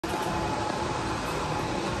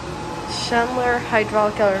Schindler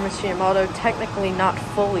hydraulic elevator machine, although technically not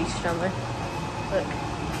fully Schindler. Look.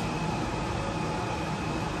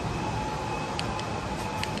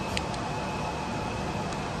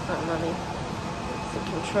 Oh, money. It's the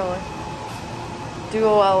controller.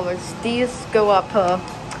 Dual elevators. These go up,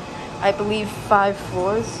 I believe, 5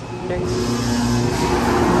 floors.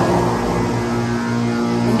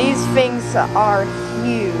 And these things are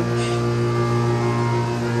huge.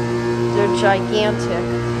 They're gigantic.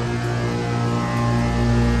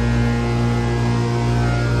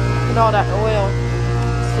 Look at all that oil.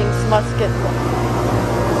 These things must get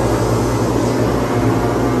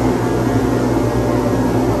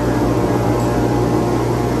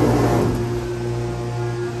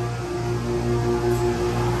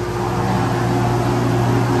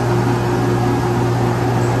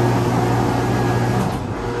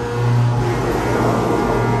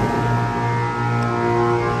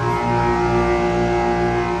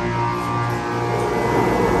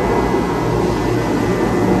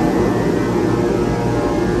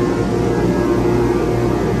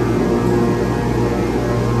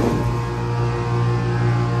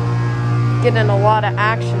getting a lot of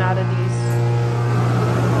action out of these.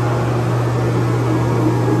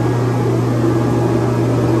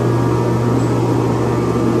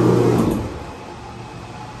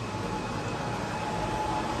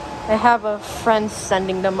 I have a friend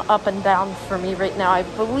sending them up and down for me right now. I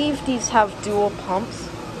believe these have dual pumps,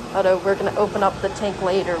 although we're going to open up the tank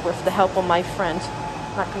later with the help of my friend.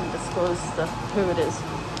 I'm not going to disclose who it is.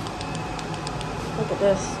 Look at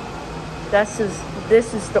this.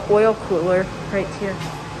 This is the oil cooler right here.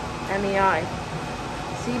 MEI.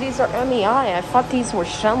 See, these are MEI. I thought these were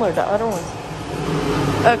Schindler, the other ones.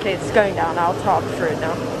 Okay, it's going down. I'll talk through it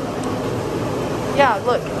now. Yeah,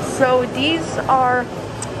 look. So these are...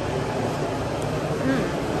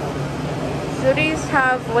 So these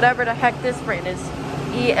have whatever the heck this brand is.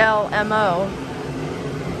 ELMO.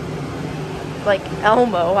 Like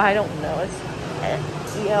Elmo. I don't know. It's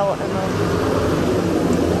ELMO.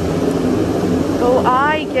 Oh,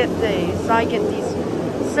 I get these.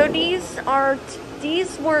 So these are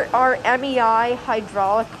MEI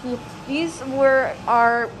hydraulic. These were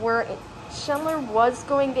Schindler was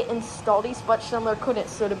going to install these, but Schindler couldn't,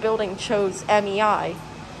 so the building chose MEI.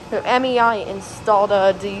 So MEI installed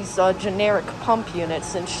these generic pump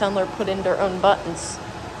units, and Schindler put in their own buttons.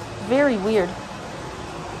 Very weird.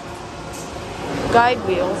 Guide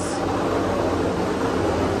wheels.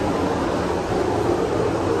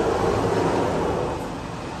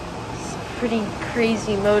 Pretty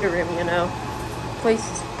crazy motor room, you know. The place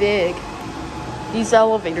is big. These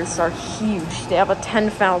elevators are huge. They have a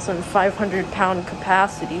 10,500 pound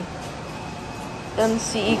capacity.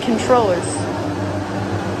 MCE controllers.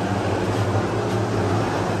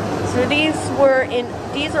 So these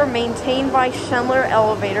are maintained by Schindler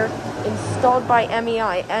elevator, installed by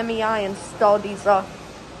MEI. MEI installed these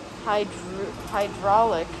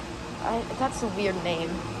hydraulic. That's a weird name.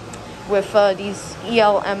 With these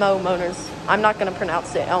ELMO motors. I'm not going to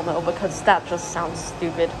pronounce it Elmo because that just sounds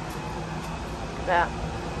stupid. That.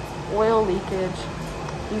 Oil leakage.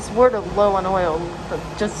 These were low on oil, but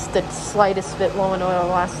just the slightest bit low on oil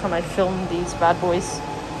last time I filmed these bad boys.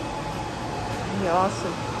 Pretty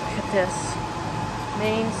awesome. Look at this.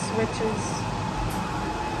 Main switches.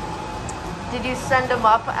 Did you send them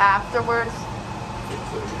up afterwards?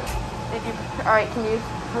 Did you? Alright,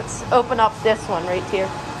 let's open up this one right here.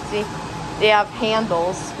 See, they have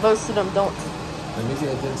handles. Most of them don't. Maybe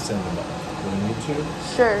I did send them up. Do we need to?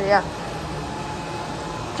 Sure, yeah.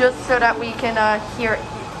 Just so that we can hear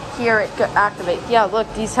it activate. Yeah,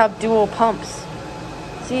 look, these have dual pumps.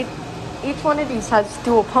 See, each one of these has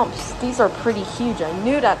dual pumps. These are pretty huge. I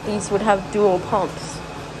knew that these would have dual pumps.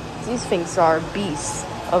 These things are beasts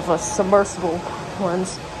of submersible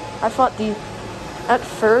ones. I thought at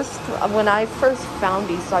first, when I first found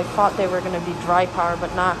these, I thought they were going to be dry power,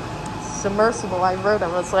 but not submersible. I wrote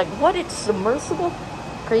them. I was like, what? It's submersible?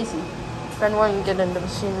 Crazy. Been wanting to get into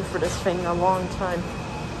machining for this thing a long time.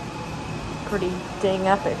 Pretty dang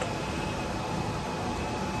epic.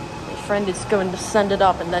 My friend is going to send it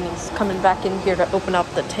up, and then he's coming back in here to open up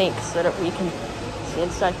the tank so that we can see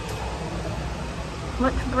inside.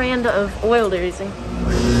 What brand of oil they're using?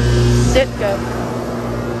 Citgo.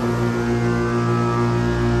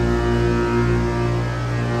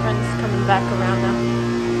 Coming back around now.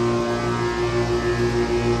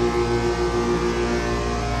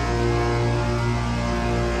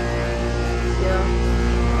 Yeah.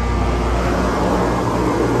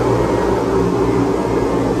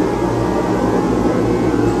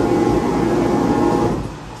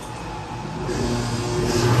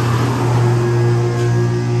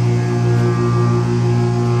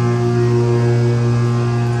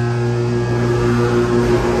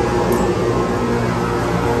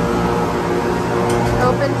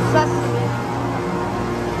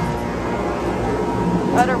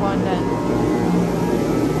 Other one then.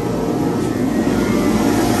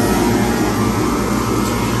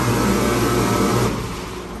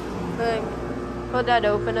 Look, hold that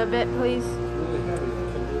open a bit, please.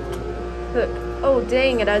 Look, oh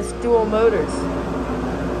dang, it has dual motors.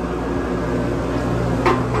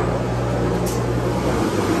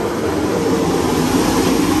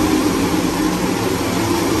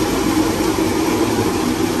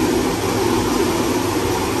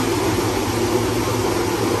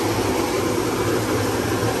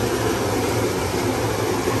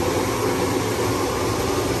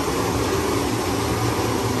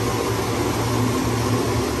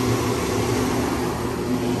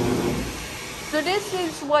 So this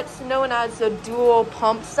is what's known as a dual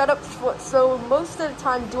pump setup. So most of the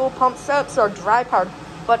time dual pump setups are dry powered,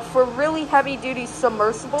 but for really heavy duty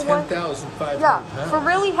submersible ones, 10,500 yeah, pounds. for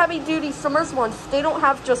really heavy duty submersible ones, they don't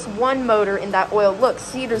have just one motor in that oil. Look,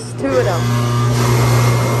 see, there's two of them.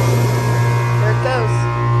 There it goes.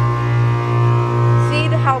 See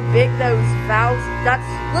how big those valves,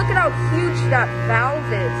 look at how huge that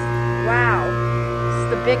valve is. Wow, it's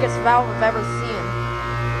the biggest valve I've ever seen.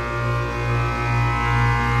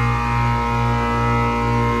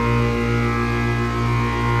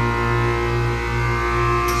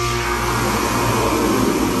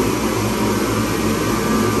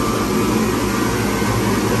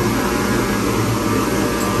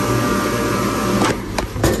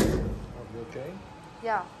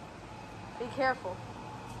 Yeah, be careful.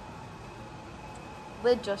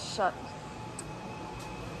 Lid just shut.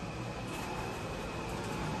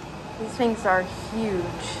 These things are huge,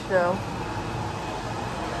 though.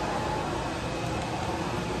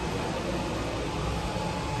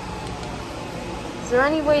 Is there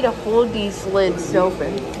any way to hold these lids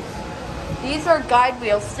open? These are guide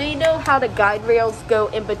rails, so you know how the guide rails go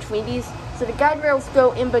in between these? So the guide rails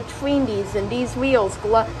go in between these, and these wheels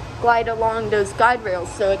glide along those guide rails,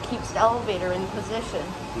 so it keeps the elevator in position.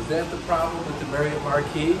 Is that the problem with the Marriott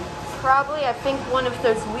Marquis? Probably. I think one of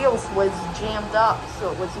those wheels was jammed up, so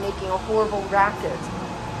it was making a horrible racket.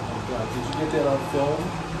 Oh God, did you get that on film?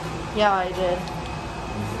 Yeah, I did. You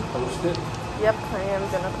can post it? Yep, I am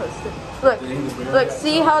gonna post it. Look,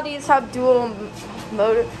 see how these have dual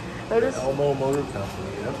motors? Elmo Motor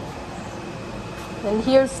Company, yep. And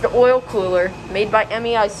here's the oil cooler made by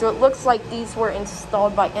MEI. So it looks like these were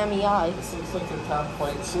installed by MEI. This looks like a top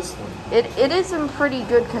flight system. It is in pretty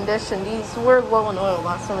good condition. These were low in oil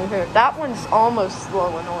last time we were here. That one's almost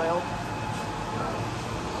low in oil.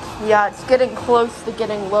 Yeah, it's getting close to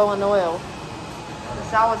getting low in oil.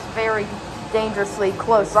 Because that was very dangerously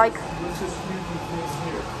close. What's this huge thing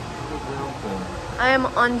here? The round thing. I am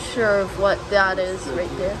unsure of what that is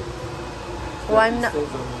right there. Well, I'm not.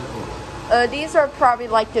 These are probably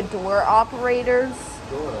like the door operators.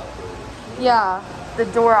 Door operators. Yeah, the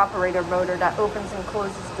door operator motor that opens and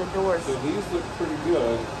closes the doors. So these look pretty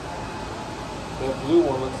good. That blue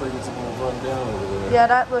one looks like it's going to run down over there. Yeah,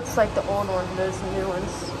 that looks like the old one, those new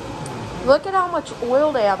ones. Look at how much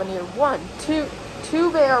oil they have in here. Two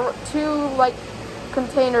like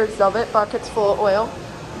containers of it, buckets full of oil.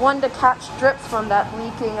 One to catch drips from that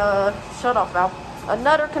leaking shutoff valve.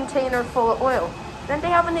 Another container full of oil. Then they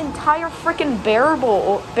have an entire freaking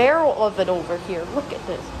barrel of it over here. Look at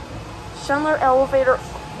this. Schindler elevator.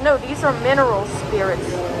 No, these are mineral spirits.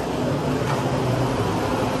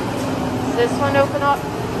 Does this one open up?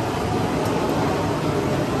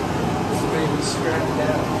 This baby's strapped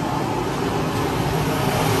down.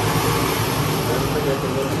 I don't think I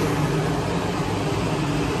can lift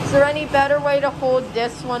it. Is there any better way to hold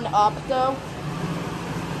this one up, though?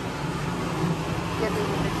 Get the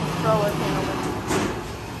controller handle.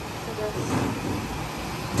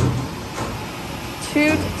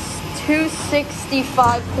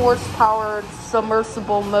 265 horsepower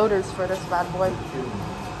submersible motors for this bad boy.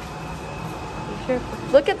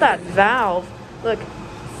 Look at that valve. Look,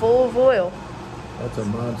 full of oil. That's a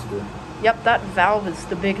monster. Yep, that valve is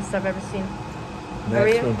the biggest I've ever seen.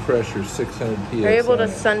 Maximum pressure, 600 psi. Are you able to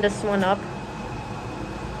send this one up?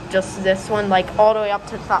 Just this one, like all the way up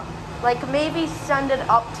to the top. Like maybe send it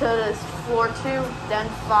up to this floor 2, then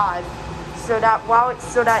 5. So that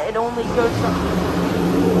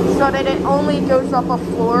it only goes up a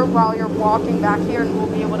floor while you're walking back here, and we'll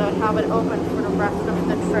be able to have it open for the rest of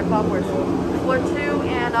the trip upwards. Floor 2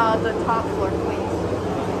 and the top floor, please.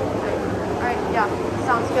 All right, yeah,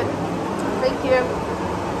 sounds good. Thank you.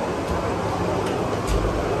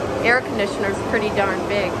 Air conditioner's pretty darn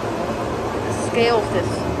big. The scale of this.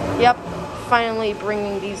 Yep, finally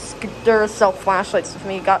bringing these Duracell flashlights with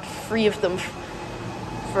me. Got 3 of them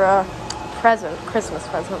for a present, Christmas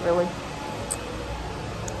present, really.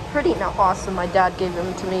 Pretty now awesome. My dad gave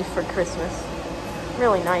them to me for Christmas.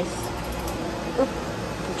 Really nice. Oop,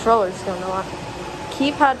 controller's going a lot.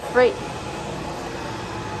 Keypad freight.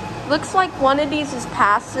 Looks like one of these is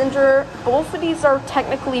passenger. Both of these are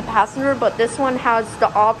technically passenger, but this one has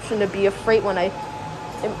the option to be a freight one.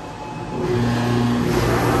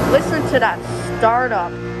 Listen to that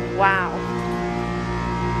startup. Wow.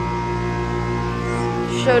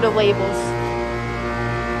 Show the labels.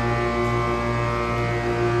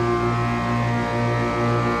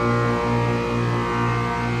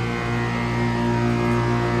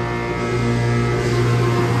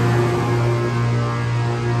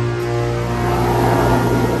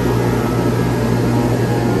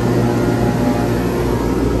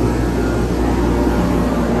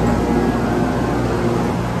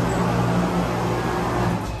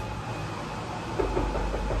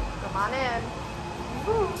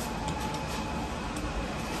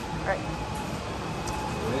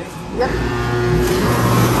 Yep.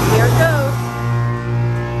 Here it goes.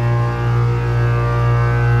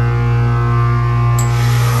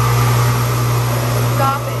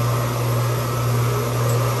 Stopping.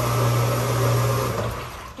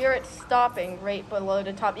 Here it's stopping right below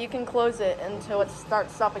the top. You can close it until it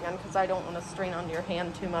starts up again because I don't want to strain on your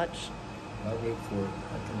hand too much. I'll wait for it.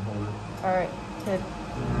 I can hold it. All right, good.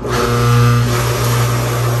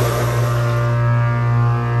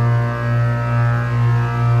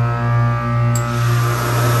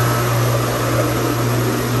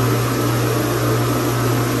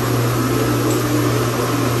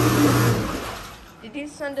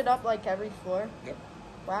 Send it up like every floor? Yep.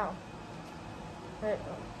 Wow. Right.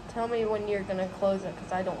 Tell me when you're gonna close it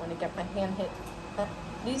because I don't want to get my hand hit.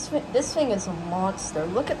 This thing is a monster.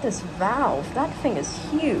 Look at this valve. That thing is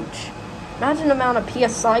huge. Imagine the amount of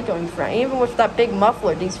PSI going through it. Even with that big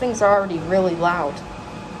muffler, these things are already really loud.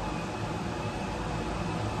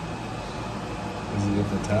 Is it at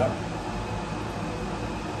the top?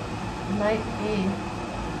 Might be.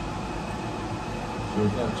 So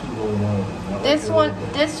it's not too low in oil.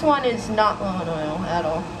 This one is not low in oil at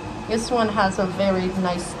all. This one has a very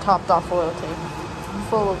nice topped off oil tank.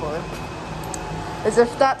 Full of oil. As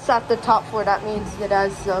if that's at the top floor, that means it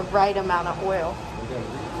has the right amount of oil.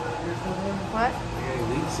 What?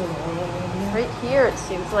 Leaks in oil in here? Right here it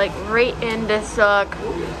seems like right in this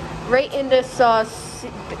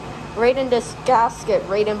gasket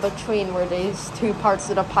right in between where these two parts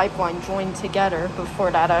of the pipeline join together before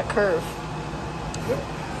that curve. Yep.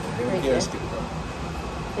 Right Gasket.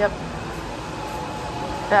 Yep.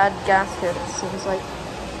 Bad gasket, it seems like.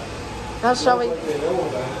 Now shall we? Like they know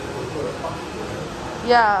about it, they put a pump in it.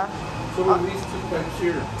 Yeah. So what are these two pipes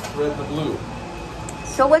here? Red and blue.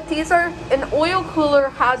 So what these are, an oil cooler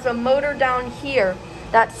has a motor down here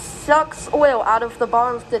that sucks oil out of the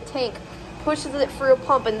bottom of the tank, pushes it through a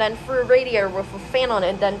pump and then through a radiator with a fan on it,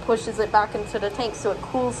 and then pushes it back into the tank so it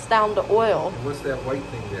cools down the oil. What's that white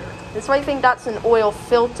thing there? This white thing, that's an oil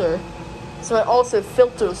filter. So it also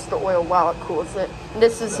filters the oil while it cools it. And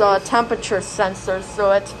this is a temperature sensor,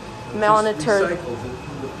 so it monitors. It recycles it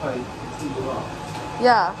through the pipe and cools it off.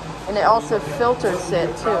 Yeah, and it also filters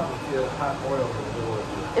it too.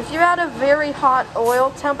 If you had a very hot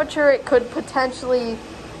oil temperature, it could potentially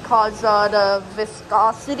cause the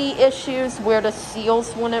viscosity issues where the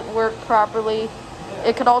seals wouldn't work properly.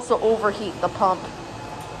 It could also overheat the pump.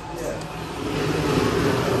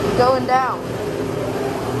 Going down.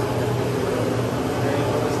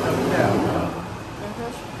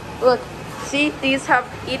 Look, see, these have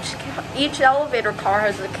each elevator car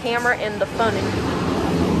has a camera in the front.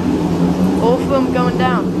 Both of them going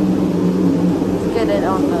down. Let's get it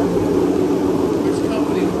on the. This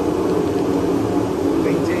company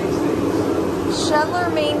maintains these. Schindler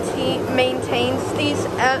maintains these.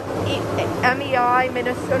 MEI,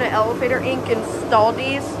 Minnesota Elevator Inc. installed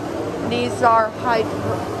these. These are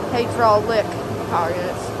hydraulic power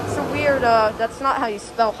units. It's a weird, that's not how you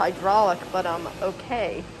spell hydraulic, but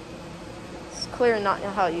okay. It's clear not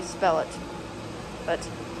how you spell it. But,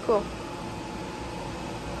 cool.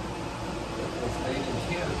 It's made in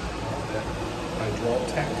Canada.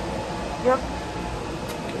 Hydraulic. Yep.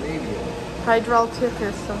 Canadian. Hydraulic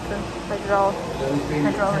or something. Hydraulic. Everything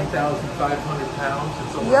 10,500 pounds.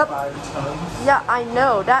 It's over 5 tons. Yeah, I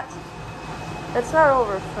know. That's not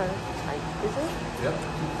over 5, is it? Yep.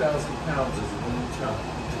 2,000 pounds is 1 ton.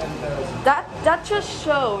 10,000. That just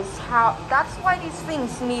shows how. That's why these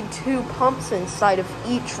things need 2 pumps inside of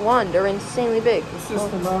each one. They're insanely big. It's just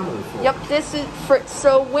thermometer. Yep, this is for.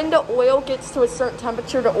 So when the oil gets to a certain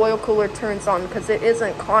temperature, the oil cooler turns on because it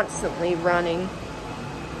isn't constantly running.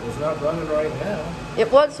 It's not running right now.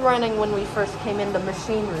 It was running when we first came in the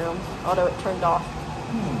machine room, although it turned off.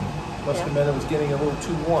 Must have meant it was getting a little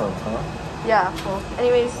too warm, huh? Yeah, well,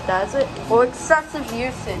 anyways, that's it. Well, excessive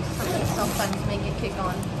usage can sometimes make it kick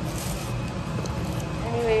on.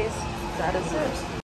 Anyways, that is it.